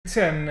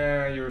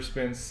10 euro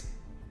spins.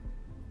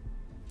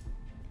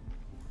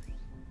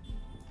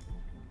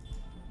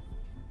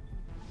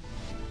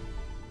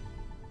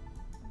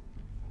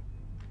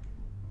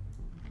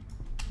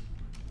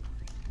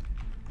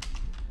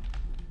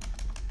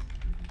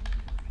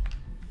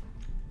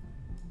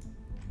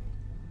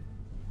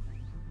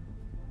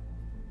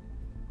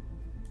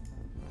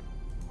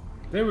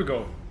 There we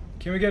go.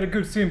 Can we get a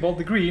good symbol?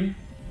 The green.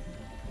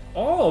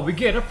 Oh, we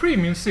get a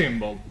premium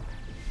symbol.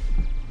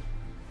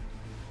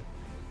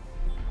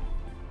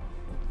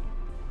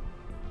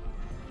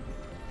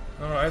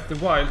 Alright, the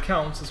wild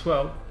counts as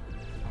well.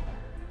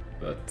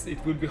 But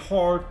it will be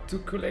hard to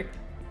collect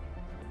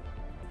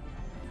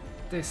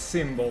this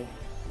symbol.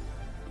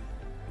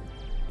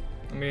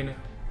 I mean,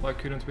 why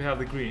couldn't we have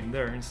the green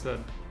there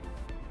instead?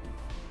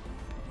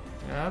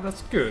 Yeah,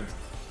 that's good.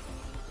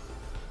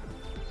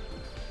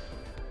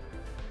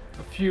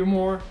 A few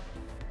more.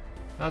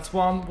 That's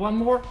one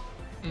more.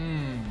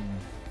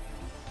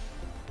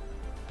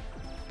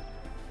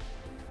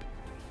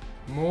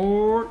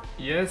 More.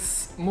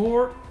 Yes,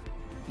 more.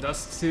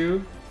 That's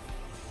 2.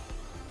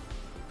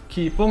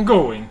 Keep on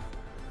going.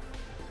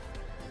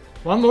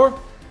 One more.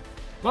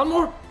 One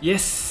more.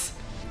 Yes.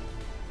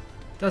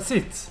 That's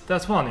it.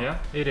 That's 1, yeah?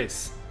 It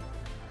is.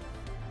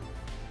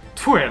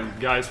 12,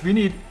 guys. We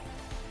need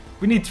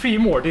 3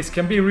 more. This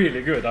can be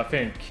really good, I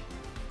think.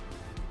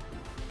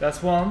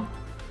 That's 1.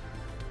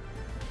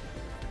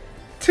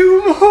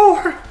 2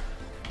 more!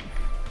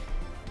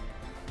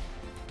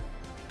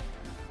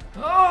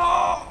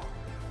 Oh!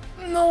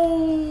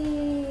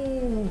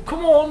 No!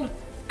 Come on!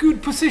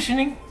 Good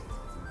positioning.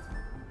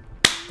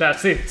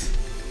 That's it.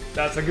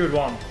 That's a good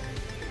one.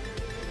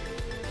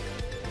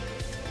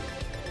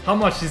 How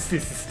much is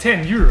this? It's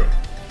 10 euro.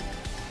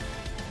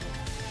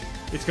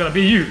 It's gonna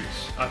be huge,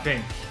 I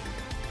think.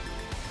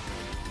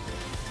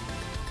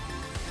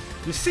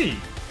 You see?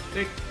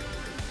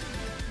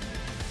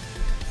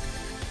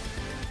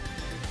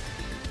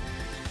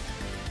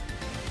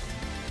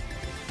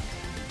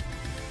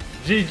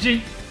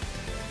 GG.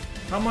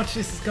 How much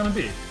is this gonna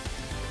be?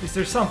 Is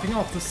there something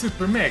off the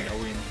super mega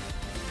win?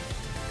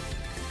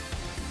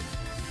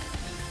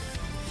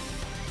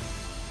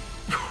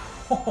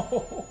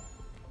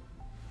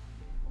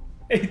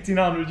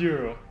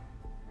 €1,800.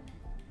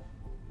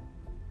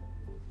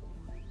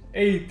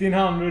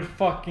 1,800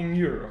 fucking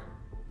euro.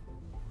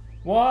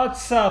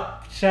 What's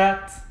up,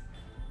 chat?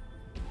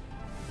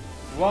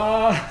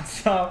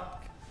 What's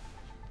up?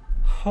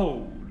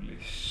 Holy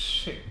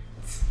shit.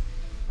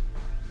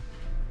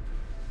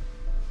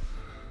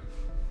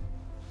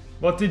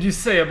 What did you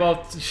say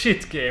about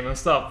shit game and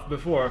stuff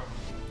before?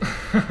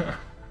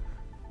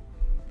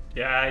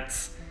 Yeah,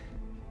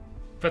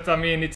 but I mean,